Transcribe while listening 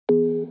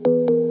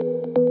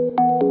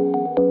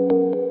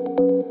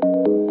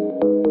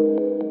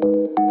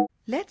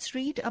let's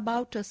read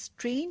about a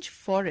strange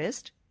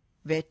forest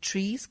where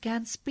trees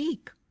can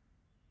speak.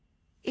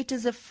 It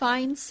is a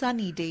fine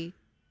sunny day.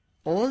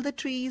 All the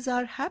trees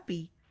are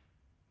happy.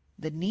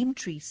 The neem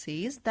tree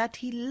says that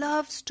he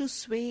loves to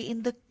sway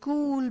in the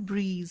cool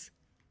breeze.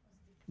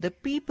 The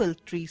peepal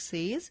tree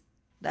says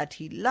that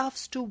he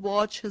loves to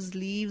watch his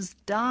leaves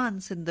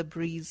dance in the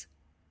breeze.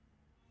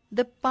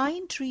 The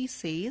pine tree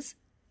says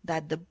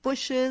that the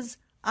bushes,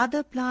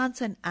 other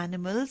plants and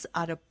animals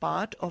are a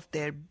part of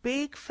their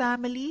big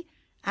family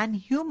and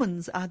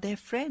humans are their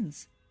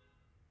friends.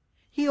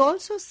 He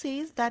also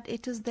says that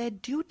it is their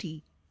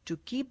duty to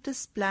keep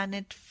this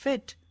planet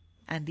fit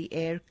and the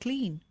air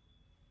clean.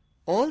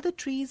 All the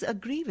trees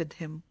agree with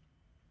him.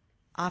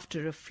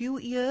 After a few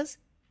years,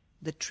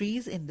 the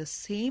trees in the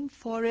same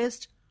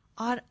forest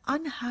are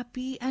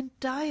unhappy and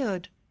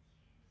tired.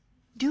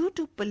 Due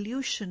to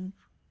pollution,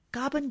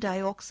 carbon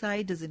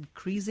dioxide is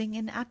increasing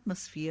in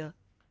atmosphere.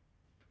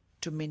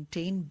 To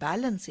maintain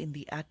balance in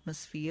the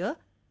atmosphere,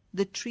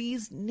 the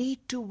trees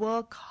need to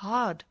work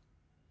hard.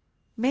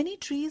 Many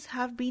trees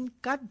have been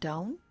cut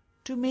down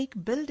to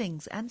make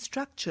buildings and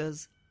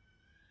structures.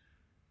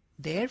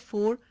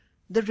 Therefore,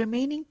 the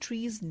remaining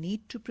trees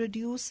need to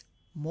produce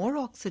more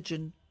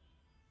oxygen.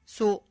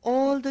 So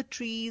all the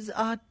trees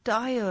are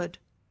tired.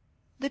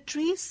 The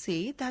trees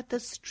say that the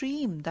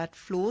stream that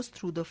flows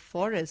through the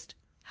forest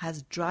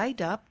has dried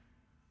up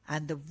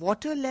and the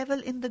water level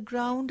in the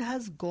ground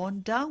has gone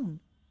down.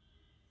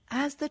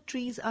 As the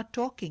trees are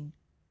talking,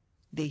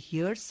 they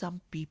hear some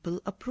people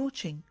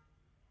approaching.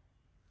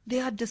 They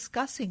are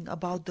discussing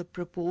about the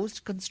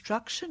proposed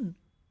construction.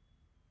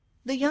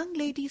 The young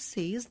lady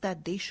says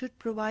that they should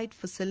provide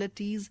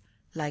facilities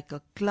like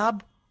a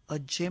club, a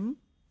gym,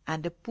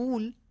 and a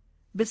pool,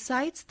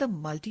 besides the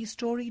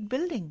multi-storied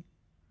building.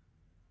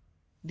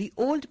 The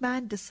old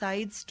man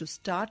decides to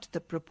start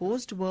the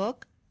proposed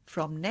work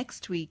from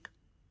next week.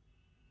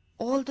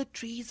 All the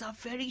trees are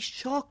very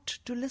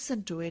shocked to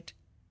listen to it.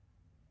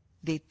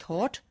 They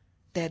thought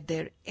that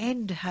their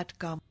end had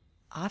come.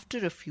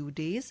 After a few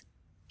days,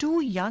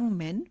 2 young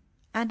men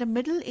and a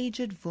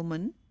middle-aged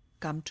woman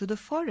come to the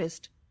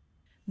forest.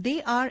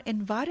 They are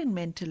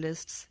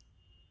environmentalists.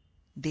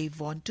 They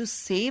want to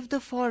save the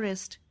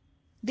forest.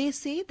 They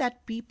say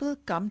that people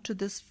come to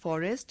this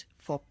forest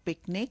for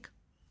picnic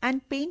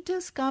and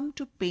painters come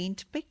to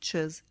paint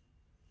pictures.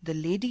 The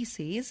lady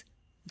says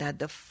that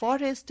the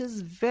forest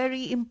is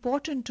very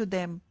important to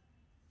them.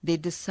 They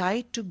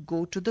decide to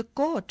go to the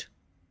court.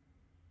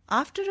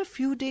 After a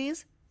few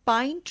days,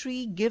 Pine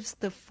Tree gives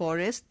the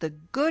forest the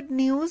good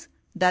news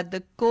that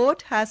the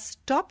court has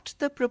stopped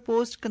the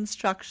proposed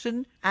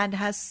construction and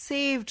has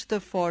saved the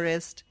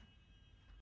forest.